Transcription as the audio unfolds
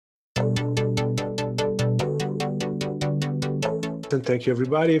and thank you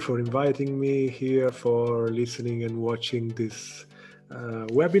everybody for inviting me here for listening and watching this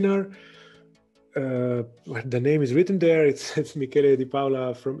webinar. The name is written there. It's Michele Di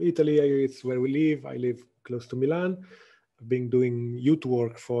Paola from Italy. It's where we live. I live close to Milan. I've been doing youth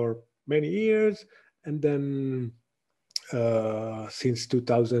work for many years, and then since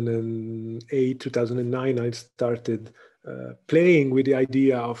 2008, 2009, I started playing with the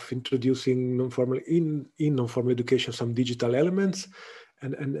idea of introducing in non-formal education some digital elements,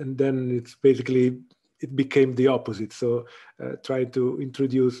 and then it became the opposite. So try to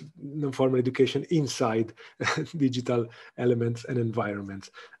introduce non-formal education inside digital elements and environments.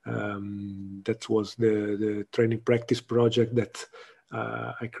 That was the training practice project that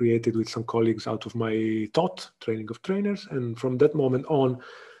I created with some colleagues out of my training of trainers. And from that moment on,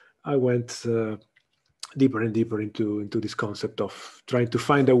 I went deeper and deeper into this concept of trying to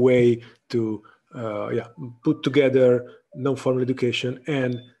find a way to put together non-formal education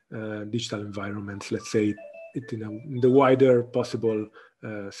and digital environments, let's say it in the wider possible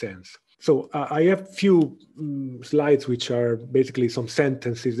sense. So I have few slides which are basically some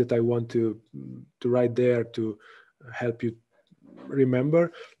sentences that I want to write there to help you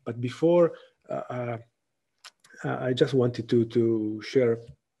remember. But before, I just wanted to share a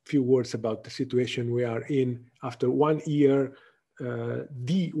few words about the situation we are in after 1 year,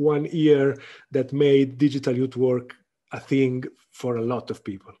 the 1 year that made digital youth work a thing for a lot of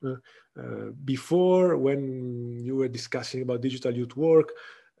people. Before, when you were discussing about digital youth work,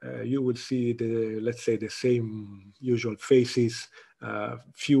 you would see let's say the same usual faces,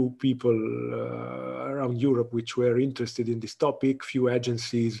 few people around Europe which were interested in this topic, few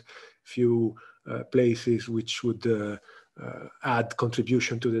agencies, few places which would add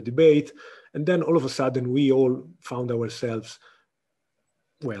contribution to the debate. And then all of a sudden we all found ourselves,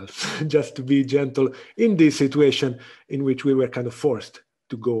 well, just to be gentle, in this situation in which we were kind of forced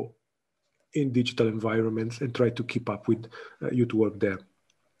to go in digital environments and try to keep up with youth work there.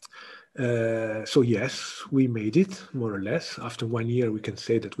 So yes, we made it, more or less. After 1 year, we can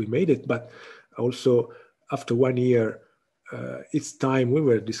say that we made it, but also after 1 year, it's time. We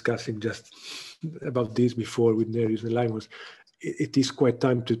were discussing just about this before with Nereus and Limos. It is quite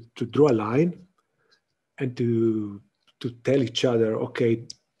time to draw a line and to tell each other, okay,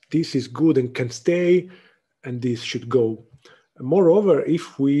 this is good and can stay, and this should go. Moreover,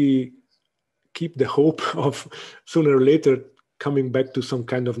 if we keep the hope of sooner or later coming back to some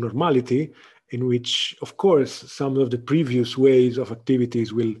kind of normality, in which, of course, some of the previous ways of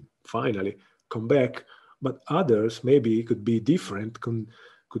activities will finally come back, but others maybe could be different,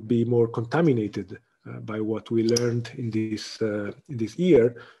 could be more contaminated by what we learned in this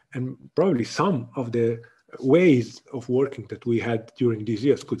year, and probably some of the ways of working that we had during these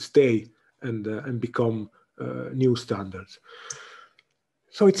years could stay and become new standards.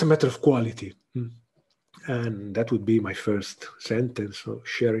 So it's a matter of quality. And that would be my first sentence. So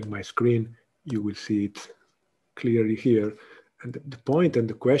sharing my screen, you will see it clearly here. And the point and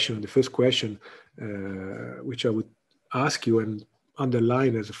the first question, which I would ask you and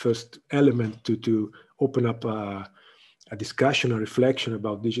underline as a first element to open up a discussion or reflection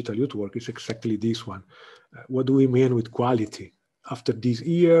about digital youth work is exactly this one. What do we mean with quality? After this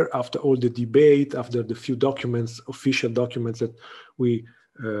year, after all the debate, after the few documents, official documents that we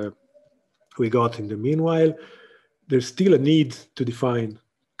got in the meanwhile, there's still a need to define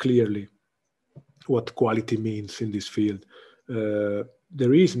clearly what quality means in this field.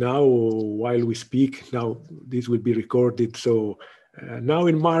 There is now, while we speak, now this will be recorded, so now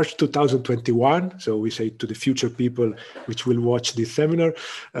in March 2021, so we say to the future people which will watch this seminar,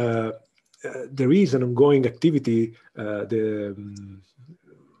 there is an ongoing activity, the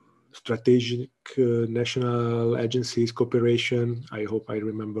Strategic National Agencies Cooperation, I hope I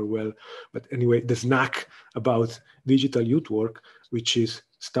remember well, but anyway, the SNAC about digital youth work, which is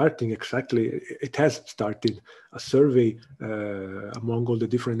starting it has started a survey among all the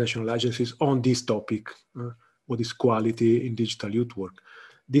different national agencies on this topic, what is quality in digital youth work.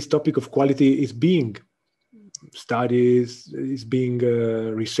 This topic of quality is being studied, is being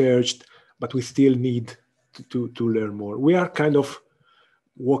researched, but we still need to learn more. We are kind of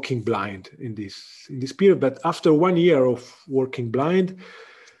walking blind in this period, but after 1 year of working blind,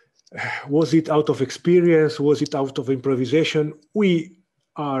 was it out of experience? Was it out of improvisation? We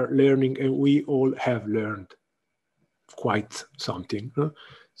are learning, and we all have learned quite something.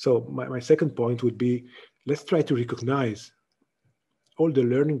 So my second point would be, let's try to recognize all the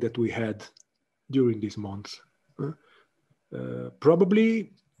learning that we had during these months.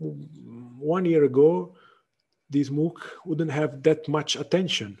 Probably 1 year ago, this MOOC wouldn't have that much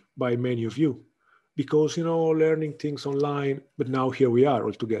attention by many of you. because, learning things online, but now here we are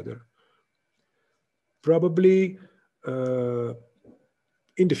all together. Probably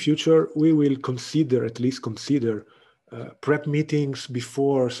in the future, we will at least consider prep meetings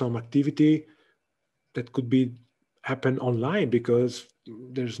before some activity that could happen online, because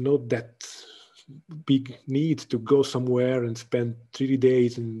there's not that big need to go somewhere and spend 3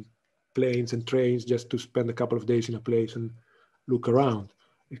 days in planes and trains just to spend a couple of days in a place and look around.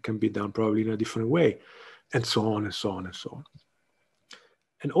 It can be done probably in a different way, and so on and so on and so on.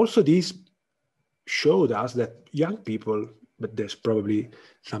 And also these showed us that young people, but there's probably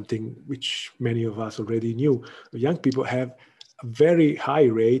something which many of us already knew, young people have a very high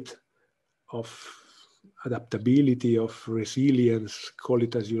rate of adaptability, of resilience, call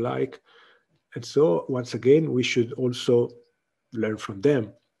it as you like. And so once again, we should also learn from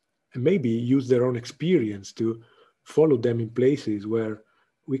them and maybe use their own experience to follow them in places where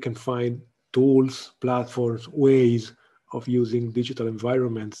we can find tools, platforms, ways of using digital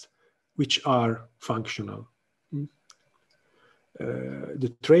environments which are functional.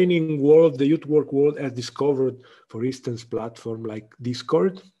 The training world, the youth work world has discovered, for instance, platforms like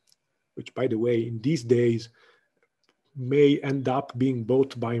Discord, which, by the way, in these days may end up being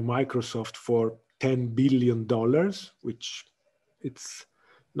bought by Microsoft for $10 billion, which it's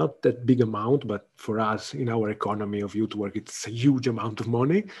not that big amount, but for us in our economy of youth work, it's a huge amount of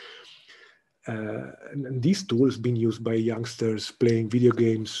money. And these tools been used by youngsters playing video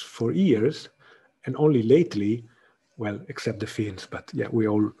games for years, and only lately, well, except the Finns, but yeah, we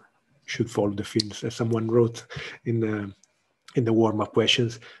all should follow the Finns, as someone wrote in the warm-up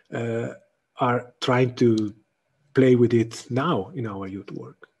questions, are trying to play with it now in our youth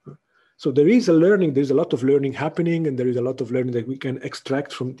work. So there's a lot of learning happening, and there is a lot of learning that we can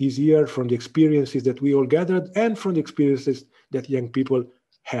extract from this year, from the experiences that we all gathered, and from the experiences that young people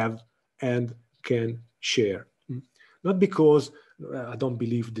have and can share. Not because I don't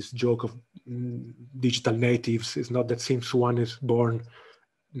believe this joke of digital natives. It's not that since one is born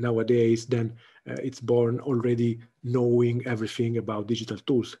nowadays, then it's born already knowing everything about digital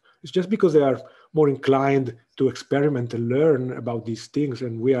tools. It's just because they are more inclined to experiment and learn about these things,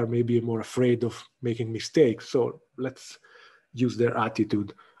 and we are maybe more afraid of making mistakes. So let's use their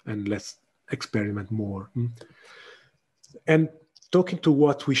attitude and let's experiment more. And talking to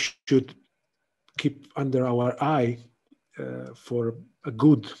what we should keep under our eye for a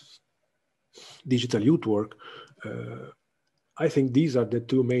good digital youth work, I think these are the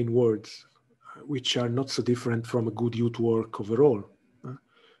two main words, which are not so different from a good youth work overall.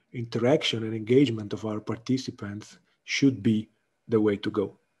 Interaction and engagement of our participants should be the way to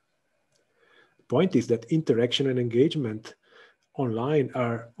go. The point is that interaction and engagement online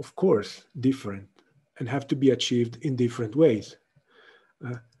are, of course, different and have to be achieved in different ways.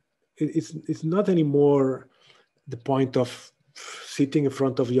 It's not anymore the point of sitting in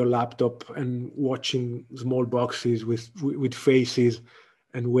front of your laptop and watching small boxes with faces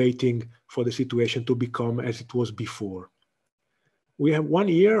and waiting for the situation to become as it was before. We have 1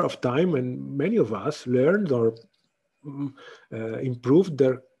 year of time, and many of us learned or improved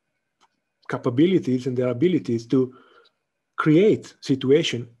their capabilities and their abilities to create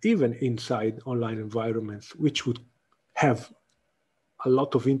situation even inside online environments, which would have a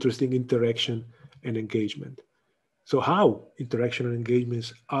lot of interesting interaction and engagement. So how interaction and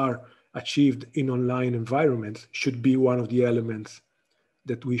engagements are achieved in online environments should be one of the elements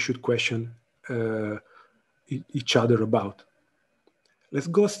that we should question each other about. Let's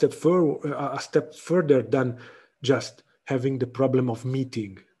go a step further than just having the problem of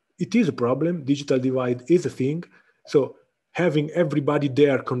meeting. It is a problem. Digital divide is a thing. So having everybody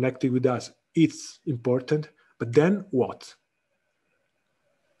there connected with us, it's important. But then what?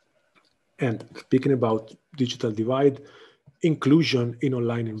 And speaking about digital divide, inclusion in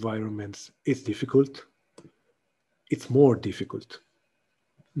online environments is difficult. It's more difficult.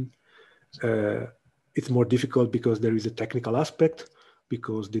 It's more difficult because there is a technical aspect,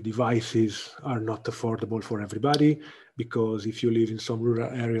 because the devices are not affordable for everybody, because if you live in some rural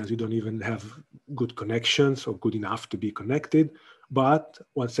areas, you don't even have good connections or good enough to be connected. But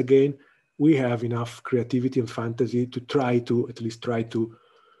once again, we have enough creativity and fantasy to at least try to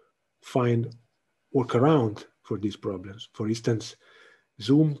find workaround for these problems. For instance,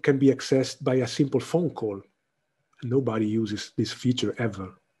 Zoom can be accessed by a simple phone call. Nobody uses this feature ever.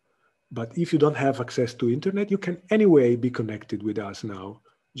 But if you don't have access to internet, you can anyway be connected with us now,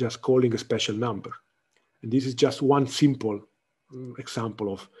 just calling a special number. And this is just one simple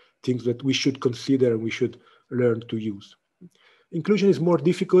example of things that we should consider and we should learn to use. Inclusion is more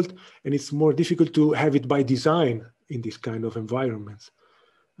difficult, and it's more difficult to have it by design in this kind of environments.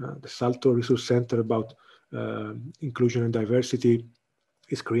 The Salto Resource Center about inclusion and diversity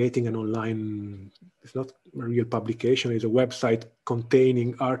is creating an online, it's not a real publication, it's a website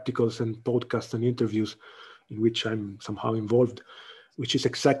containing articles and podcasts and interviews in which I'm somehow involved, which is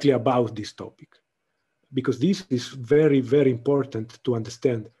exactly about this topic. Because this is very, very important to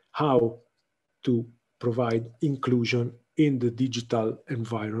understand how to provide inclusion in the digital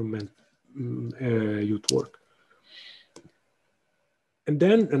environment youth work. And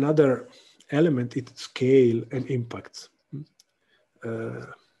then another element is scale and impacts.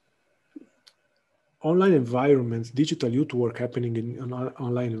 Online environments, digital youth work happening in an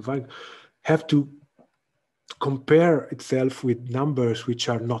online environment have to compare itself with numbers which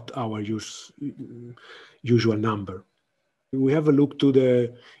are not our usual number. We have a look to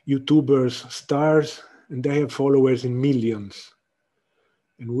the YouTubers, stars, and they have followers in millions.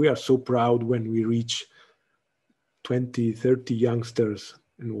 And we are so proud when we reach 20, 30 youngsters,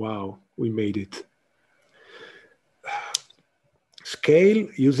 and wow, we made it. Scale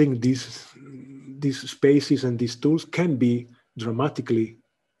using these spaces and these tools can be dramatically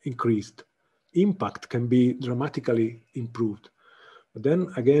increased. Impact can be dramatically improved. But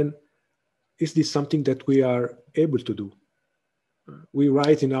then again, is this something that we are able to do? We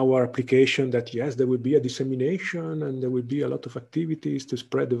write in our application that yes, there will be a dissemination and there will be a lot of activities to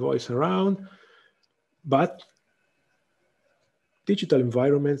spread the voice around, but digital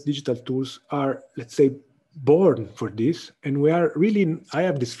environments, digital tools are, let's say, born for this, and we are really, I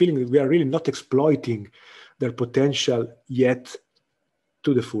have this feeling that we are really not exploiting their potential yet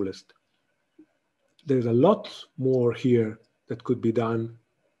to the fullest. There's a lot more here that could be done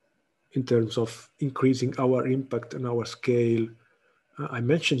in terms of increasing our impact and our scale. I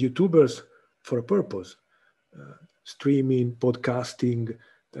mentioned YouTubers for a purpose. Streaming, podcasting,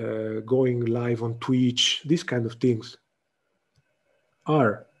 going live on Twitch, these kind of things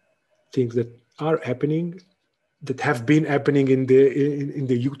are things that are happening, that have been happening in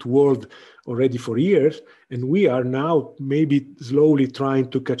the youth world already for years, and we are now maybe slowly trying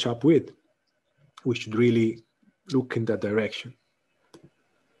to catch up with. We should really look in that direction.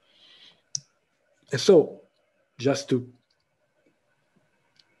 And so, just to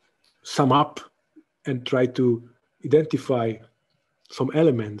sum up and try to identify some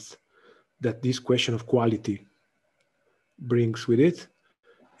elements that this question of quality brings with it.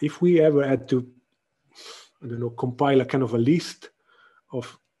 If we ever had to, I don't know, compile a kind of a list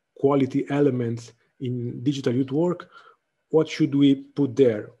of quality elements in digital youth work, what should we put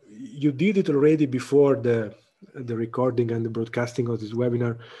there? You did it already before the recording and the broadcasting of this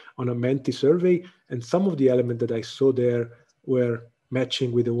webinar on a Menti survey, and some of the elements that I saw there were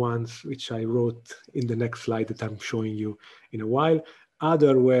matching with the ones which I wrote in the next slide that I'm showing you in a while.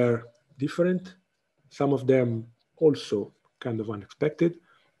 Other were different, some of them also kind of unexpected.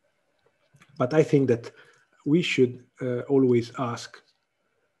 But I think that we should always ask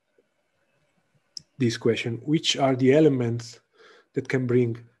this question: which are the elements that can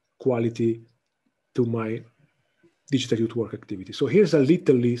bring quality to my digital youth work activity? So here's a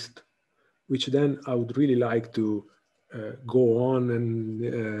little list, which then I would really like to go on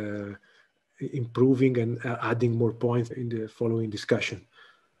and improving and adding more points in the following discussion.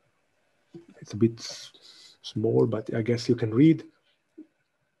 It's a bit small, but I guess you can read.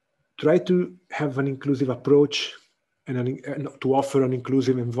 Try to have an inclusive approach and to offer an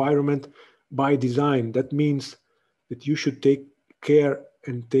inclusive environment by design. That means that you should take care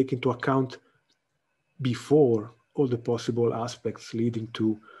and take into account before all the possible aspects leading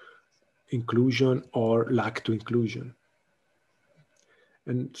to inclusion or lack to inclusion.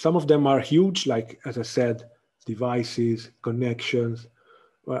 And some of them are huge, like, as I said, devices, connections,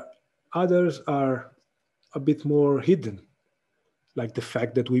 but others are a bit more hidden, like the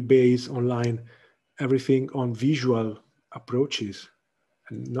fact that we base online everything on visual approaches.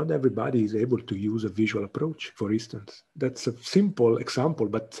 And not everybody is able to use a visual approach, for instance. That's a simple example,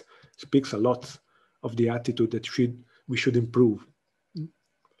 but speaks a lot of the attitude that we should improve.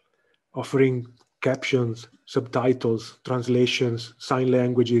 Offering captions, subtitles, translations, sign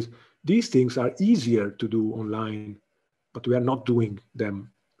languages, these things are easier to do online, but we are not doing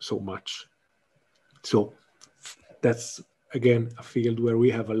them so much. So that's, again, a field where we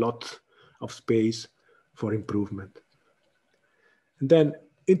have a lot of space for improvement. And then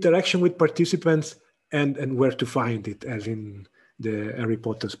interaction with participants and where to find it, as in the Harry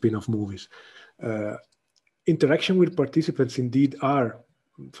Potter spin-off movies. Interaction with participants indeed are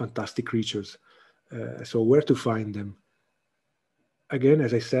fantastic creatures. So where to find them? Again,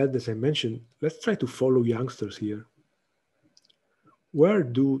 as I mentioned, let's try to follow youngsters here. Where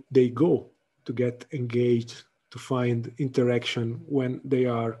do they go to get engaged to find interaction when they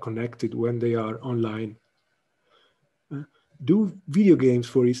are connected, when they are online. Do video games,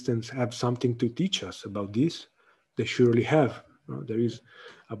 for instance, have something to teach us about this? They surely have. There is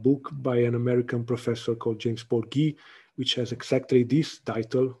a book by an American professor called James Paul Gee, which has exactly this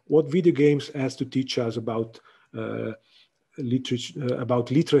title: What Video Games Has to Teach Us About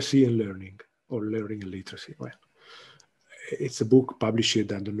literacy and learning, or learning and literacy. Well, it's a book published, I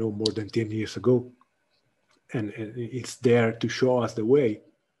don't know, more than 10 years ago. And it's there to show us the way.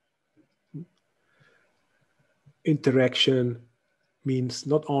 Interaction means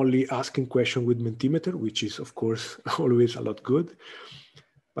not only asking questions with Mentimeter, which is, of course, always a lot good,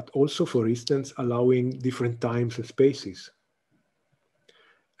 but also, for instance, allowing different times and spaces.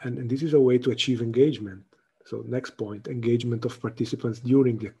 And this is a way to achieve engagement. So next point, engagement of participants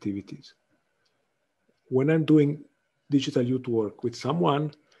during the activities. When I'm doing digital youth work with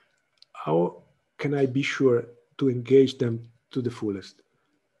someone, how can I be sure to engage them to the fullest?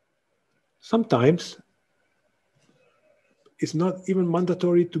 Sometimes it's not even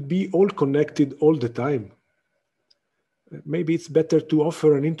mandatory to be all connected all the time. Maybe it's better to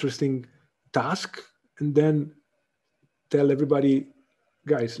offer an interesting task and then tell everybody,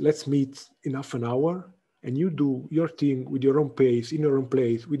 guys, let's meet in half an hour and you do your thing with your own pace, in your own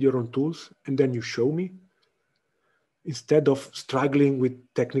place, with your own tools, and then you show me. Instead of struggling with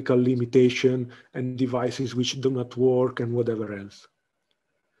technical limitation and devices which do not work and whatever else.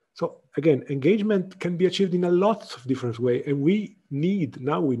 So again, engagement can be achieved in a lot of different ways. And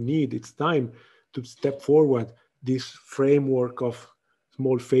it's time to step forward this framework of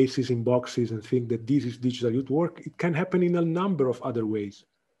small faces in boxes and think that this is digital youth work. It can happen in a number of other ways.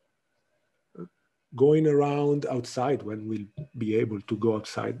 Going around outside when we'll be able to go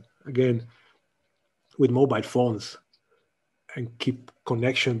outside. Again, with mobile phones and keep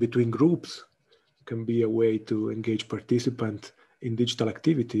connection between groups can be a way to engage participants in digital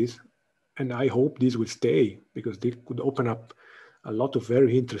activities. And I hope this will stay because this could open up a lot of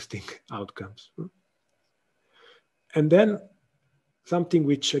very interesting outcomes. And then something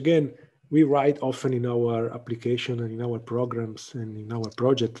which, again, we write often in our application and in our programs and in our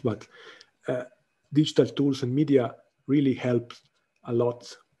projects, but digital tools and media really help a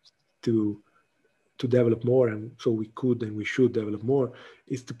lot to develop more, and so we could and we should develop more,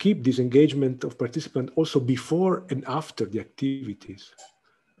 is to keep this engagement of participants also before and after the activities.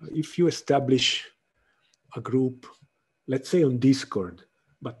 If you establish a group, let's say on Discord,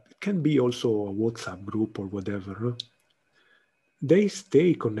 but it can be also a WhatsApp group or whatever, they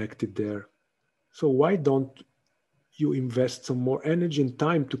stay connected there. So why don't you invest some more energy and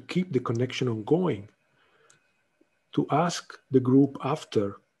time to keep the connection ongoing? To ask the group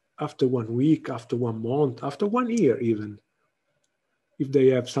after 1 week, after 1 month, after 1 year even, if they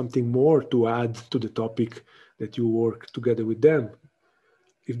have something more to add to the topic that you work together with them.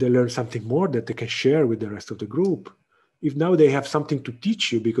 If they learn something more that they can share with the rest of the group. If now they have something to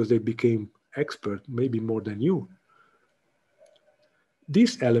teach you because they became expert, maybe more than you.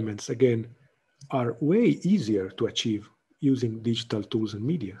 These elements, again, are way easier to achieve using digital tools and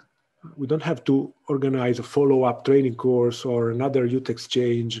media. We don't have to organize a follow-up training course or another youth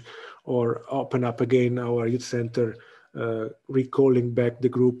exchange or open up again our youth center, recalling back the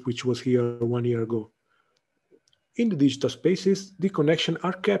group which was here 1 year ago. In the digital spaces, the connections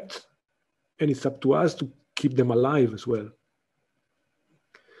are kept, and it's up to us to keep them alive as well.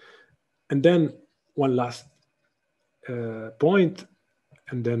 And then one last point,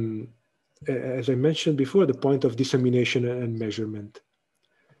 and then, as I mentioned before, the point of dissemination and measurement.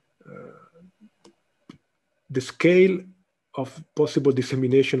 The scale of possible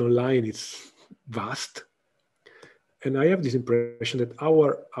dissemination online is vast. And I have this impression that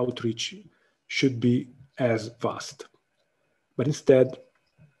our outreach should be as vast. But instead,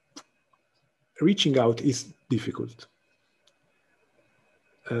 reaching out is difficult.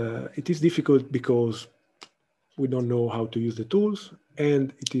 It is difficult because we don't know how to use the tools,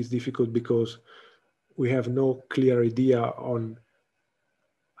 and it is difficult because we have no clear idea on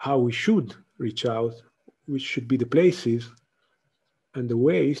how we should reach out, which should be the places and the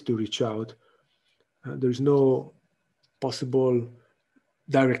ways to reach out. There's no possible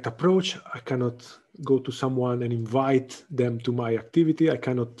direct approach. I cannot go to someone and invite them to my activity. I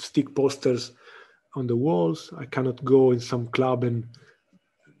cannot stick posters on the walls. I cannot go in some club and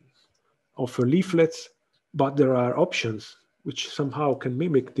offer leaflets, but there are options which somehow can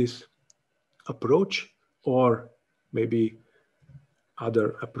mimic this approach, or maybe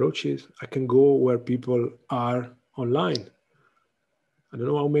other approaches. I can go where people are online. I don't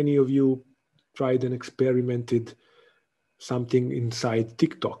know how many of you tried and experimented something inside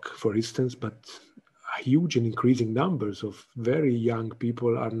TikTok, for instance, but huge and increasing numbers of very young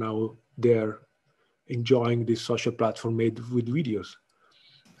people are now there enjoying this social platform made with videos.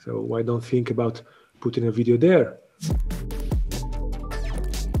 So why don't think about putting a video there?